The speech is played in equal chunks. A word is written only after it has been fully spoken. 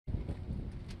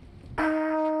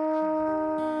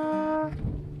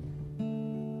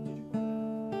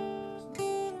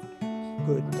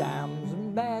Good times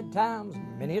and bad times,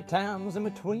 many a times in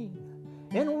between.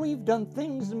 And we've done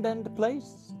things and been to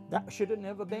places that should have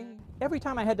never been. Every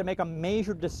time I had to make a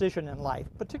major decision in life,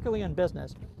 particularly in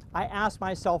business, I asked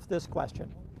myself this question: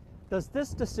 does this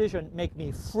decision make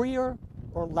me freer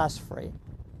or less free?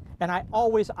 And I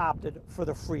always opted for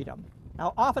the freedom.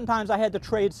 Now, oftentimes I had to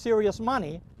trade serious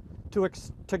money to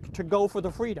go for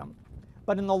the freedom.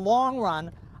 But in the long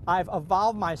run, I've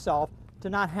evolved myself to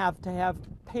not have to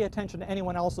pay attention to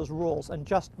anyone else's rules and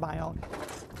just my own.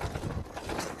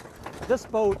 This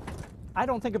boat, I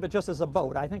don't think of it just as a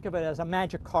boat. I think of it as a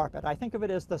magic carpet. I think of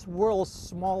it as this world's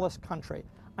smallest country.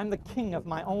 I'm the king of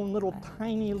my own little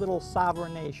tiny little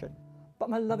sovereign nation. But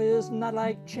my love is not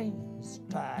like chains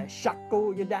to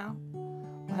shackle you down.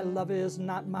 My love is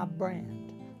not my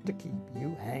brand to keep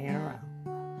you hanging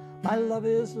around. My love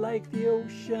is like the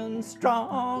ocean,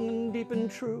 strong and deep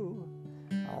and true.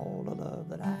 All the love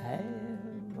that I have,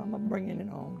 I'm bringing it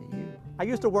home to you. I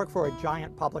used to work for a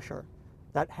giant publisher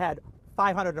that had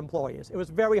 500 employees. It was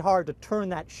very hard to turn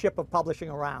that ship of publishing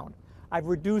around. I've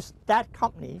reduced that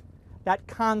company, that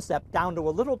concept, down to a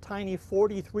little tiny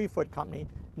 43-foot company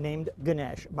named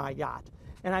Ganesh, my yacht.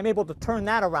 And I'm able to turn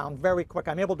that around very quick.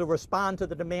 I'm able to respond to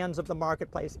the demands of the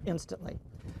marketplace instantly.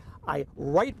 I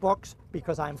write books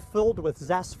because I'm filled with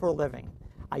zest for living.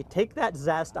 I take that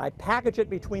zest, I package it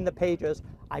between the pages,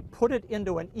 I put it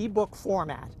into an ebook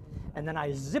format, and then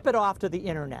I zip it off to the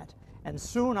internet. And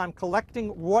soon I'm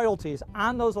collecting royalties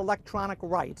on those electronic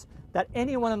rights that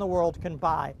anyone in the world can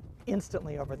buy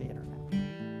instantly over the internet.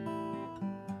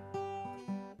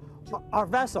 Our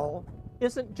vessel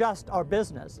isn't just our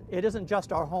business, it isn't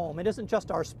just our home, it isn't just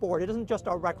our sport, it isn't just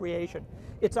our recreation.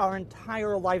 It's our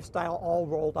entire lifestyle all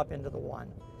rolled up into the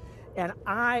one. And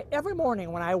every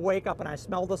morning when I wake up and I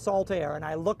smell the salt air and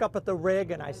I look up at the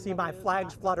rig and I see my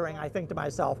flags fluttering, I think to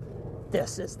myself,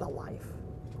 this is the life.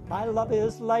 My love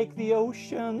is like the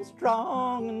ocean,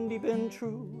 strong and deep and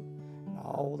true. And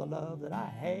all the love that I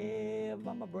have,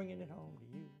 I'm bringing it home to you.